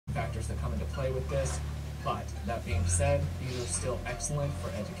factors that come into play with this. But that being said, these are still excellent for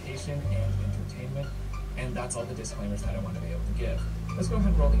education and entertainment, and that's all the disclaimers that I want to be able to give. Let's go ahead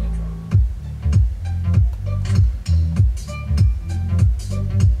and roll the intro.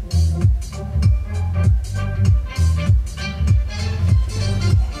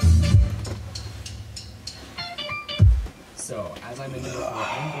 So, as I mentioned before,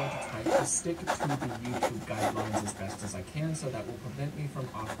 I'm going to try to stick to the YouTube guidelines as best as I can, so that will prevent me from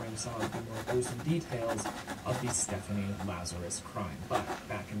offering some of the more gruesome details of the Stephanie Lazarus crime. But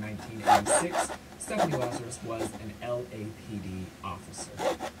back in 1986, Stephanie Lazarus was an LAPD officer,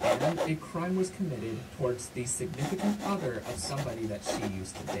 and a crime was committed towards the significant other of somebody that she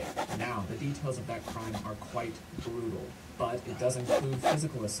used to date. Now, the details of that crime are quite brutal, but it does include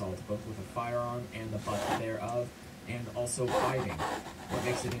physical assault, both with a firearm and the butt thereof, and also biting. What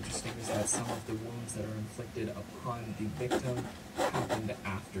makes it interesting is that some of the wounds that are inflicted upon the victim happened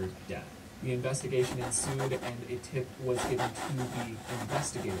after death. The investigation ensued, and a tip was given to the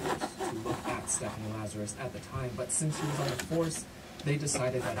investigators to look at Stephanie Lazarus at the time, but since she was on the force, they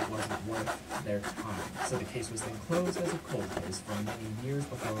decided that it wasn't worth their time. So the case was then closed as a cold case for many years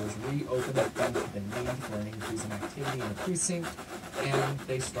before it was reopened due to the need for an increase in activity in the precinct, and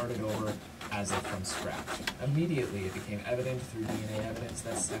they started over as if from scratch. Immediately, it became evident through DNA evidence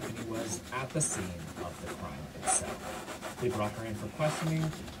that Stephanie was at the scene of the crime itself. They brought her in for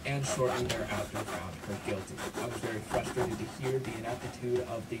questioning, and shortly thereafter found her guilty. I was very frustrated to hear the ineptitude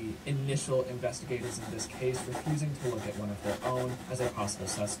of the initial investigators in this case, refusing to look at one of their own as a possible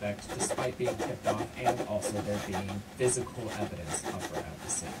suspect, despite being tipped off and also there being physical evidence of her at the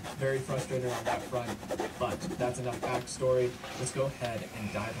scene. Very frustrated on that front, but that's enough backstory. Let's go ahead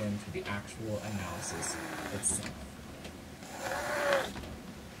and dive into the actual analysis itself.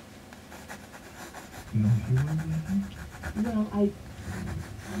 Well, I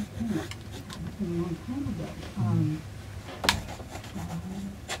can't. A long time ago.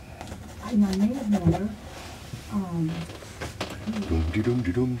 I may have met her.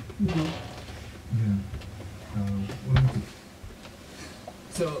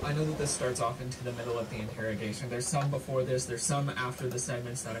 So I know that this starts off into the middle of the interrogation. There's some before this, there's some after the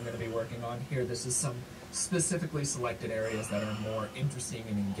segments that I'm going to be working on here. This is some specifically selected areas that are more interesting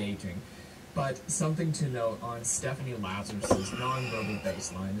and engaging. But something to note on Stephanie Lazarus's nonverbal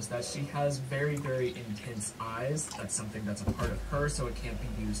baseline is that she has very, very intense eyes. That's something that's a part of her, so it can't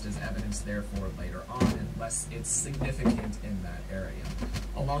be used as evidence therefore later on unless it's significant in that area.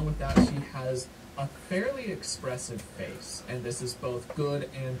 Along with that, she has a fairly expressive face, and this is both good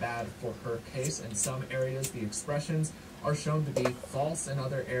and bad for her case. In some areas, the expressions are shown to be false. In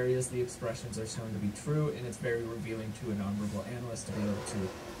other areas, the expressions are shown to be true, and it's very revealing to a nonverbal analyst to be able to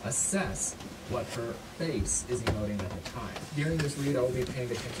assess what her face is emoting at the time. During this read, I will be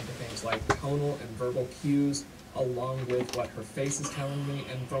paying attention to things like tonal and verbal cues, along with what her face is telling me,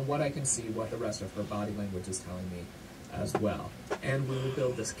 and from what I can see, what the rest of her body language is telling me as well. And we will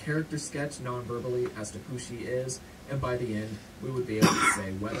build this character sketch non-verbally as to who she is, and by the end, we would be able to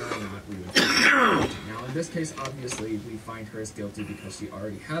say whether or not we would find her guilty. Now, in this case, obviously, we find her as guilty because she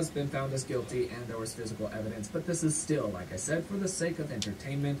already has been found as guilty and there was physical evidence, but this is still, like I said, for the sake of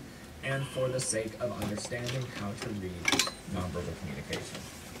entertainment and for the sake of understanding how to read nonverbal communication.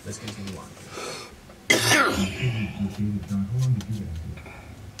 Let's continue on.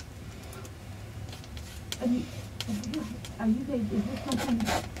 Is this something,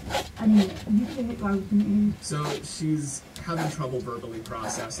 I mean, you said it was in. So she's having trouble verbally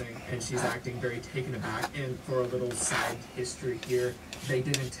processing, and she's acting very taken aback. And for a little side history here, they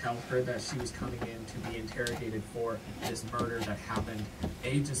didn't tell her that she was coming in to be interrogated for this murder that happened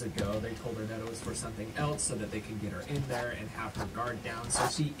ages ago. They told her that it was for something else so that they could get her in there and have her guard down. So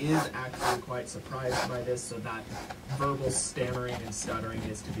she is actually quite surprised by this, so that verbal stammering and stuttering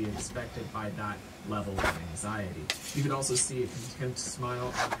is to be expected by that level of anxiety. You can also see a content smile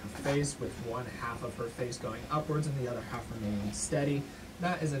on her face, with one half of her face going upwards and the other half remaining steady.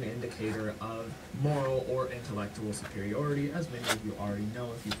 That is an indicator of moral or intellectual superiority, as many of you already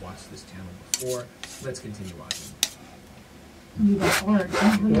know if you've watched this channel before. Let's continue watching. You got art.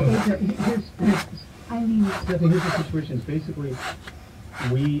 Stephanie, here's the situation. Basically,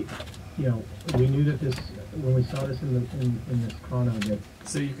 we knew that this, when we saw this in this chrono, that.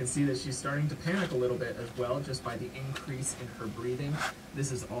 So you can see that she's starting to panic a little bit as well, just by the increase in her breathing.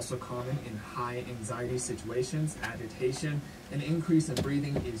 This is also common in high anxiety situations, agitation. An increase in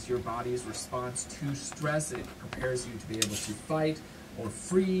breathing is your body's response to stress. It prepares you to be able to fight or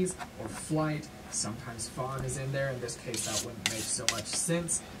freeze or flight. Sometimes fawn is in there. In this case, that wouldn't make so much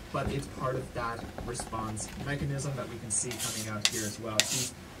sense, but it's part of that response mechanism that we can see coming out here as well.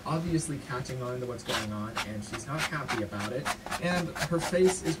 She's obviously catching on to what's going on, and she's not happy about it. And her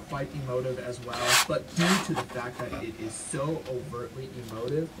face is quite emotive as well, but due to the fact that it is so overtly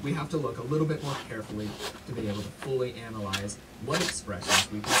emotive, we have to look a little bit more carefully to be able to fully analyze what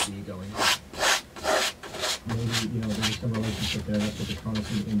expressions we can see going on. Maybe, there was some relationship there. That's what the trauma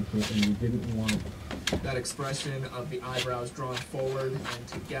seemed to indicate, and we didn't want that expression of the eyebrows drawn forward and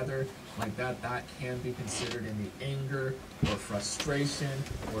together like that, that can be considered in the anger or frustration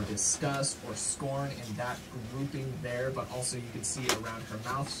or disgust or scorn in that grouping there. But also you can see around her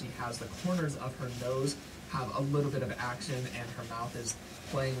mouth, she has the corners of her nose have a little bit of action, and her mouth is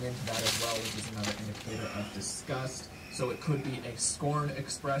playing into that as well, which is another indicator of disgust. So it could be a scorn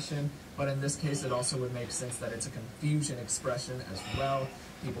expression, but in this case it also would make sense that it's a confusion expression as well.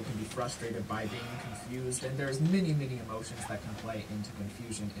 People can be frustrated by being confused, and there's many, many emotions that can play into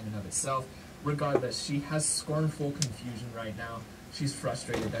confusion in and of itself. Regardless, she has scornful confusion right now. She's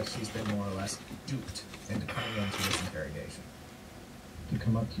frustrated that she's been more or less duped into coming into this interrogation. To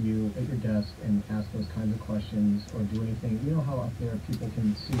come up to you at your desk and ask those kinds of questions or do anything. You know how up there people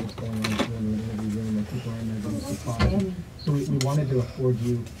can see what's going on in the interview room and people are in there being surprised. So we wanted to afford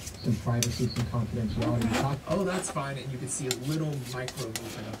you some privacy, some confidentiality. Oh, that's fine, and you can see a little micro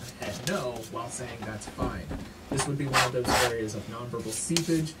movement of the head no while saying that's fine. This would be one of those areas of nonverbal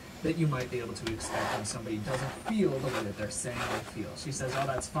seepage that you might be able to expect when somebody doesn't feel the way that they're saying they feel. She says, oh,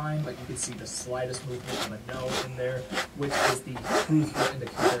 that's fine, but you can see the slightest movement of a no in there, which is the truthful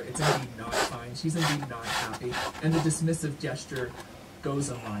indicator. It's indeed not fine. She's indeed not happy, and the dismissive gesture goes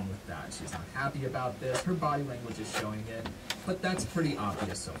in line with that. She's not happy about this. Her body language is showing it, but that's pretty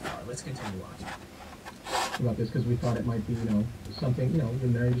obvious so far. Let's continue watching. About this because we thought it might be, something, you're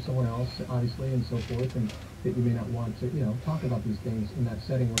married to someone else, obviously, and so forth, and that you may not want to, talk about these things in that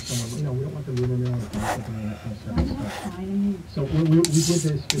setting where someone, we don't want the rumor mill and something like that kind of stuff. So we did this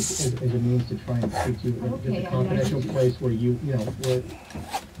just as a means to try and speak to you in just a confidential place where where...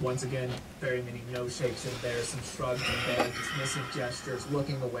 Once again, very many no shakes in there, some shrugs in there, dismissive gestures,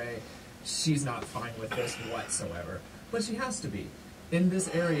 looking away. She's not fine with this whatsoever, but she has to be. In this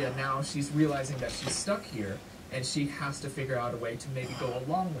area now, she's realizing that she's stuck here, and she has to figure out a way to maybe go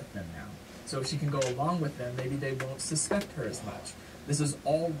along with them now. So if she can go along with them, maybe they won't suspect her as much. This is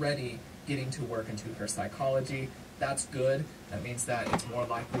already getting to work into her psychology. That's good. That means that it's more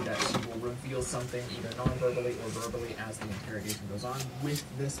likely that she will reveal something either non-verbally or verbally as the interrogation goes on, with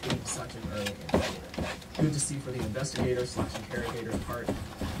this being such an early indicator. Good to see for the investigator/interrogator part,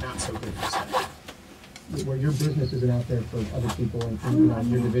 not so good for Stephanie. Where your business isn't out there for other people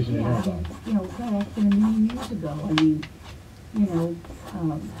and your division to know about. That's been a million years ago. I mean,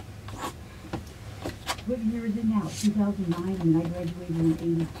 what year is it now? 2009. I mean, I graduated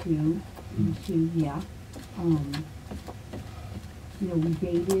in 82. 82, yeah. We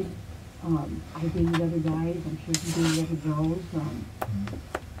dated. I dated other guys. I'm sure he dated other girls.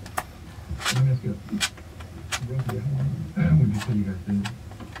 Let me ask you, roughly how long would you say you guys dated?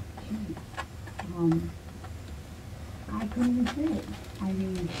 I couldn't even say it. I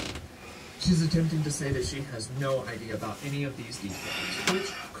mean... She's attempting to say that she has no idea about any of these details,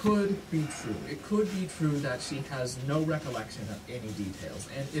 which could be true. It could be true that she has no recollection of any details,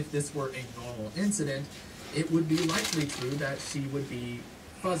 and if this were a normal incident, it would be likely true that she would be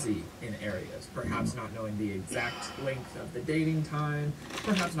fuzzy in areas, perhaps not knowing the exact length of the dating time,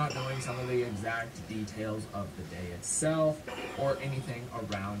 perhaps not knowing some of the exact details of the day itself, or anything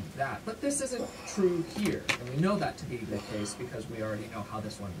around that. But this isn't true here, and we know that to be the case because we already know how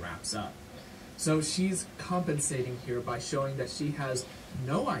this one wraps up. So she's compensating here by showing that she has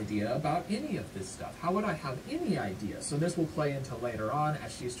no idea about any of this stuff. How would I have any idea? So this will play into later on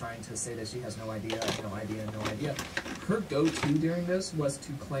as she's trying to say that she has no idea, no idea, no idea. Her go-to during this was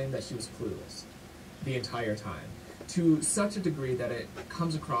to claim that she was clueless the entire time, to such a degree that it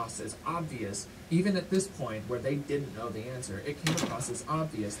comes across as obvious, even at this point where they didn't know the answer, it came across as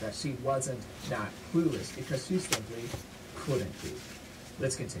obvious that she wasn't that clueless because she simply couldn't be.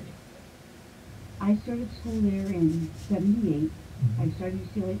 Let's continue. I started school there in 78. I started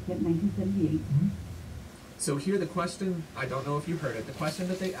UCLA in 1978. So here the question, I don't know if you heard it, the question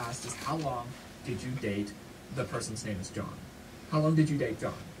that they asked is how long did you date, the person's name is John. How long did you date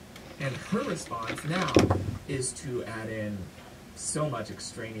John? And her response now is to add in so much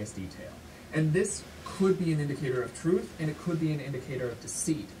extraneous detail. And this could be an indicator of truth, and it could be an indicator of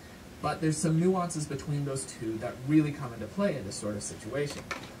deceit. But there's some nuances between those two that really come into play in this sort of situation.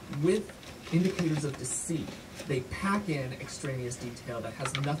 With indicators of deceit, they pack in extraneous detail that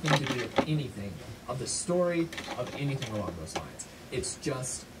has nothing to do with anything of the story, of anything along those lines. It's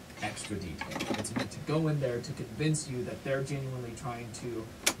just extra detail. It's meant to go in there to convince you that they're genuinely trying to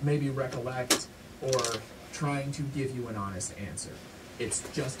maybe recollect or trying to give you an honest answer. It's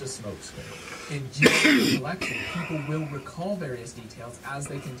just a smokescreen. In genuine recollection, people will recall various details as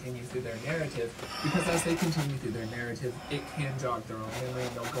they continue through their narrative, because as they continue through their narrative, it can jog their own memory,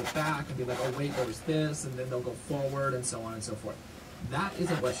 and they'll go back and be like, oh wait, there was this, and then they'll go forward, and so on and so forth. That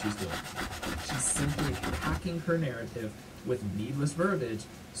isn't what she's doing. She's simply packing her narrative with needless verbiage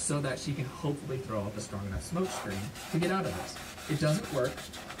so that she can hopefully throw up a strong enough smokescreen to get out of this. It doesn't work,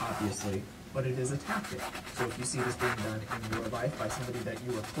 obviously, but it is a tactic. So if you see this being done in your life by somebody that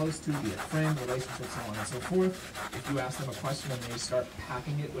you are close to, be it friend, relationship, so on and so forth, if you ask them a question and they start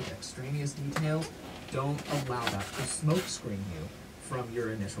packing it with extraneous details, don't allow that to smokescreen you from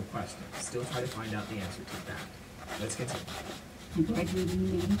your initial question. Still try to find out the answer to that. Let's continue. I graduated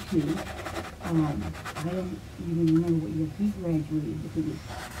in '82. I don't even remember what year he graduated, if it was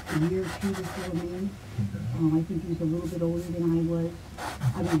a year or two before me. I think he was a little bit older than I was.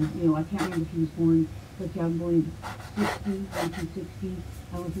 I mean, you know, I can't remember if he was born, let's say I was born in 1960.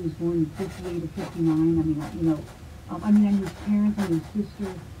 I don't know if he was born in 58 or 59. I mean, you know, I knew his parents, I knew his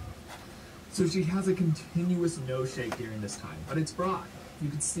sister. So she has a continuous no shake during this time, but it's broad. You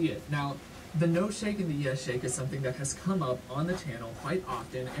can see it. Now, the no shake and the yes shake is something that has come up on the channel quite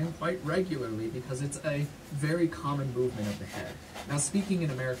often and quite regularly because it's a very common movement of the head. Now, speaking in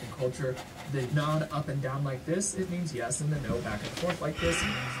American culture, the nod up and down like this, it means yes, and the no back and forth like this, it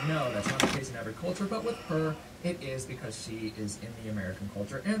means no. That's not the case in every culture, but with her, it is because she is in the American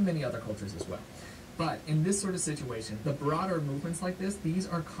culture and many other cultures as well. But in this sort of situation, the broader movements like this, these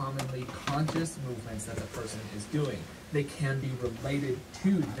are commonly conscious movements that the person is doing. They can be related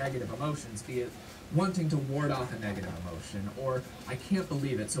to negative emotions, be it wanting to ward off a negative emotion, or I can't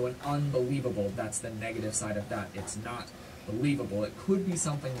believe it, so an unbelievable, that's the negative side of that. It's not believable. It could be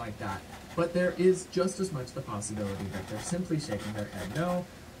something like that. But there is just as much the possibility that they're simply shaking their head no,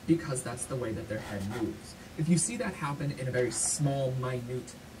 because that's the way that their head moves. If you see that happen in a very small,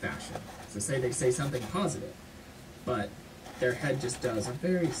 minute fashion, so say they say something positive, but their head just does a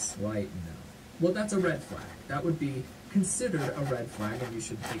very slight no, well, that's a red flag. That would be considered a red flag, and you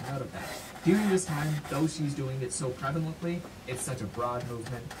should take note of that. During this time, though she's doing it so prevalently, it's such a broad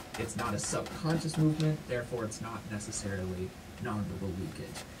movement, it's not a subconscious movement, therefore it's not necessarily nonverbal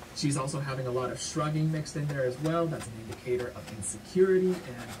leakage. She's also having a lot of shrugging mixed in there as well. That's an indicator of insecurity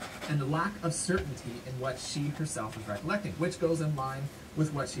and lack of certainty in what she herself is recollecting, which goes in line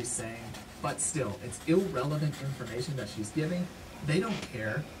with what she's saying, but still, it's irrelevant information that she's giving. They don't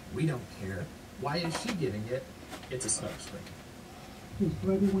care. We don't care. Why is she giving it? It's a smokescreen. His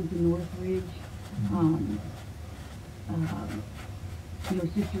brother went to Northridge. Your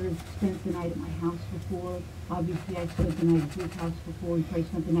sister has spent the night at my house before. Obviously, I spent the night at his house before. He probably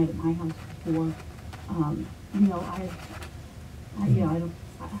spent the night at my house before. You know, I don't.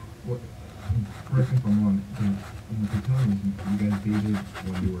 Well, correct me if I'm wrong. In the time, you guys dated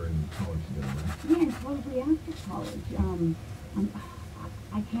when you were in college together, right? Yeah, probably after college.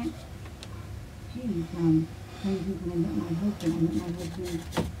 I can't. Geez, when I met my husband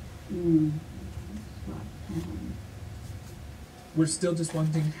in We're still just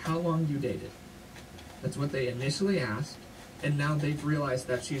wondering how long you dated. That's what they initially asked, and now they've realized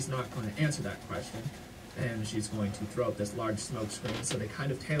that she's not going to answer that question, and she's going to throw up this large smoke screen, so they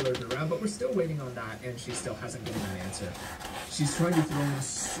kind of tailored it around, but we're still waiting on that, and she still hasn't given that answer. She's trying to throw in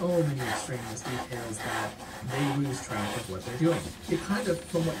so many extraneous details that they lose track of what they're doing. It kind of,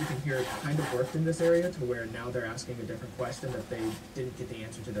 from what you can hear, it kind of worked in this area to where now they're asking a different question that they didn't get the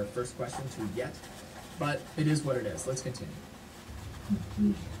answer to their first question to yet, but it is what it is. Let's continue.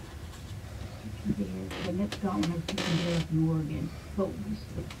 I met Scott when I was living there up in Oregon, but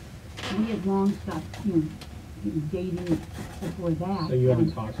we had long stopped, dating before that. So you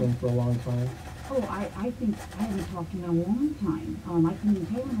haven't talked to him for a long time? Oh, I think I haven't talked to him in a long time. I couldn't even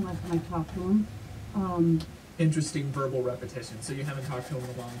tell him the last time I talked to him. Interesting verbal repetition. So you haven't talked to him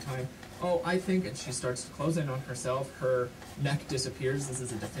in a long time. Oh, I think, and she starts to close in on herself. Her neck disappears. This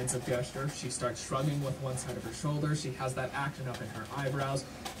is a defensive gesture. She starts shrugging with one side of her shoulder. She has that action up in her eyebrows.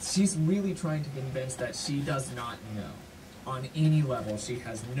 She's really trying to convince that she does not know. On any level, she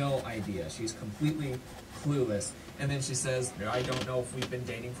has no idea. She's completely clueless. And then she says, I don't know if we've been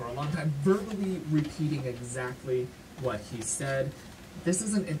dating for a long time, verbally repeating exactly what he said. This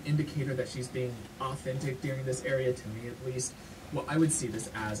isn't an indicator that she's being authentic during this area, to me at least. What I would see this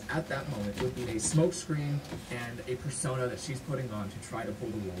as, at that moment, would be a smokescreen and a persona that she's putting on to try to pull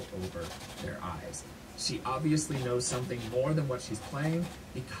the wool over their eyes. She obviously knows something more than what she's playing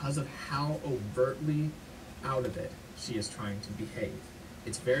because of how overtly out of it she is trying to behave.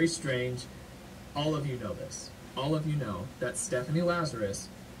 It's very strange. All of you know this. All of you know that Stephanie Lazarus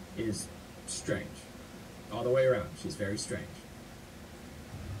is strange. All the way around, she's very strange.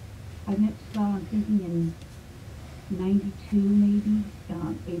 I met Scott, I'm thinking in 92 maybe,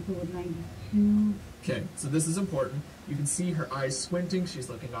 April of 92. Okay, so this is important. You can see her eyes squinting. She's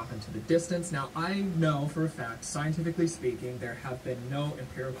looking off into the distance. Now, I know for a fact, scientifically speaking, there have been no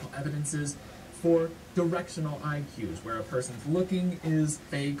empirical evidences for directional eye cues, where a person's looking is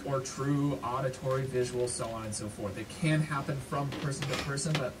fake or true, auditory, visual, so on and so forth. It can happen from person to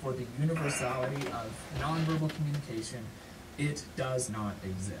person, but for the universality of nonverbal communication, it does not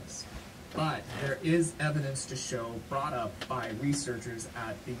exist. But there is evidence to show, brought up by researchers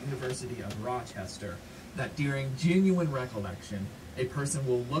at the University of Rochester, that during genuine recollection, a person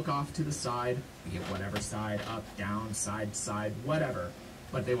will look off to the side, be it whatever side, up, down, side, side, whatever,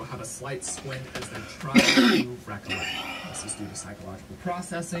 but they will have a slight squint as they're trying to recollect. This is due to psychological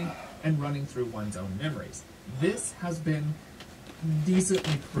processing and running through one's own memories. This has been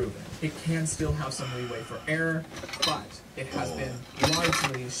decently proven. It can still have some leeway for error, but it has been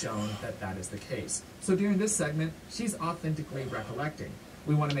largely shown that that is the case. So during this segment, she's authentically recollecting.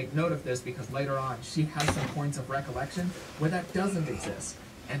 We want to make note of this because later on she has some points of recollection where that doesn't exist,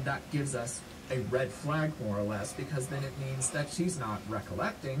 and that gives us a red flag more or less, because then it means that she's not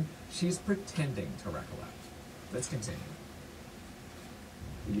recollecting, she's pretending to recollect. Let's continue.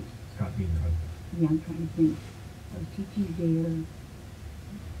 Scott being your husband. Yeah, I'm trying to think. I was teaching there.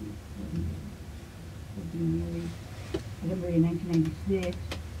 We'll be married. I got married in 1996.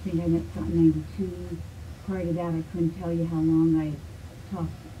 I think I met Scott in 92. Prior to that, I couldn't tell you how long I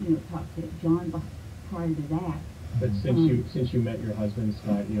talked to John prior to that. But since you met your husband,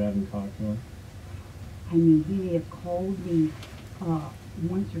 Scott, you haven't talked to him? I mean, he may have called me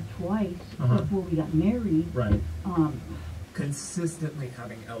once or twice before we got married. Right. Consistently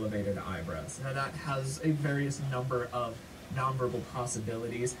having elevated eyebrows. Now that has a various number of nonverbal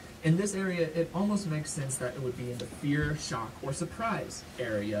possibilities. In this area, it almost makes sense that it would be in the fear, shock, or surprise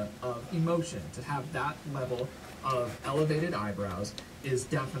area of emotion. To have that level of elevated eyebrows is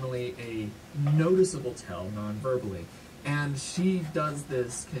definitely a noticeable tell nonverbally. And she does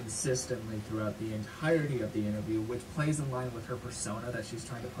this consistently throughout the entirety of the interview, which plays in line with her persona that she's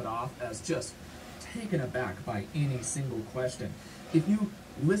trying to put off as just taken aback by any single question. If you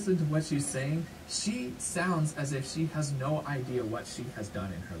listen to what she's saying, she sounds as if she has no idea what she has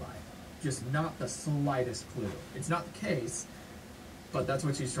done in her life. Just not the slightest clue. It's not the case, but that's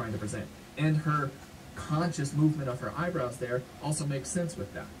what she's trying to present. And her conscious movement of her eyebrows there also makes sense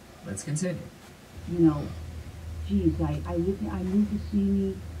with that. Let's continue. You know, geez, I moved to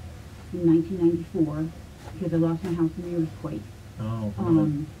Simi in 1994 because I lost my house in the earthquake. Oh.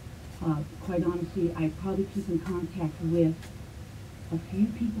 Quite honestly, I probably keep in contact with a few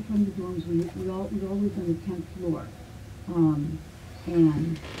people from the dorms. We all lived on the 10th floor.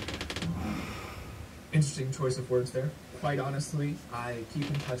 Interesting choice of words there. Quite honestly, I keep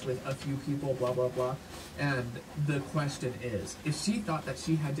in touch with a few people, blah, blah, blah. And the question is, if she thought that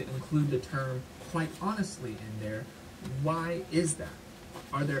she had to include the term quite honestly in there, why is that?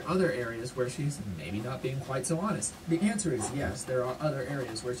 Are there other areas where she's maybe not being quite so honest? The answer is yes, there are other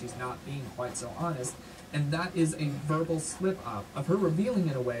areas where she's not being quite so honest, and that is a verbal slip-up of her revealing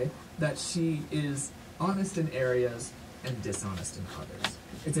in a way that she is honest in areas and dishonest in others.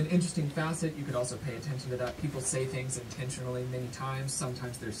 It's an interesting facet. You could also pay attention to that. People say things intentionally many times.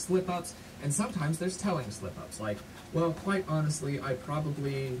 Sometimes there's slip-ups, and sometimes there's telling slip-ups. Like, well, quite honestly, I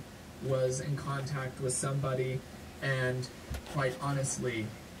probably was in contact with somebody, and quite honestly,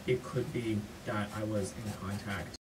 it could be that I was in contact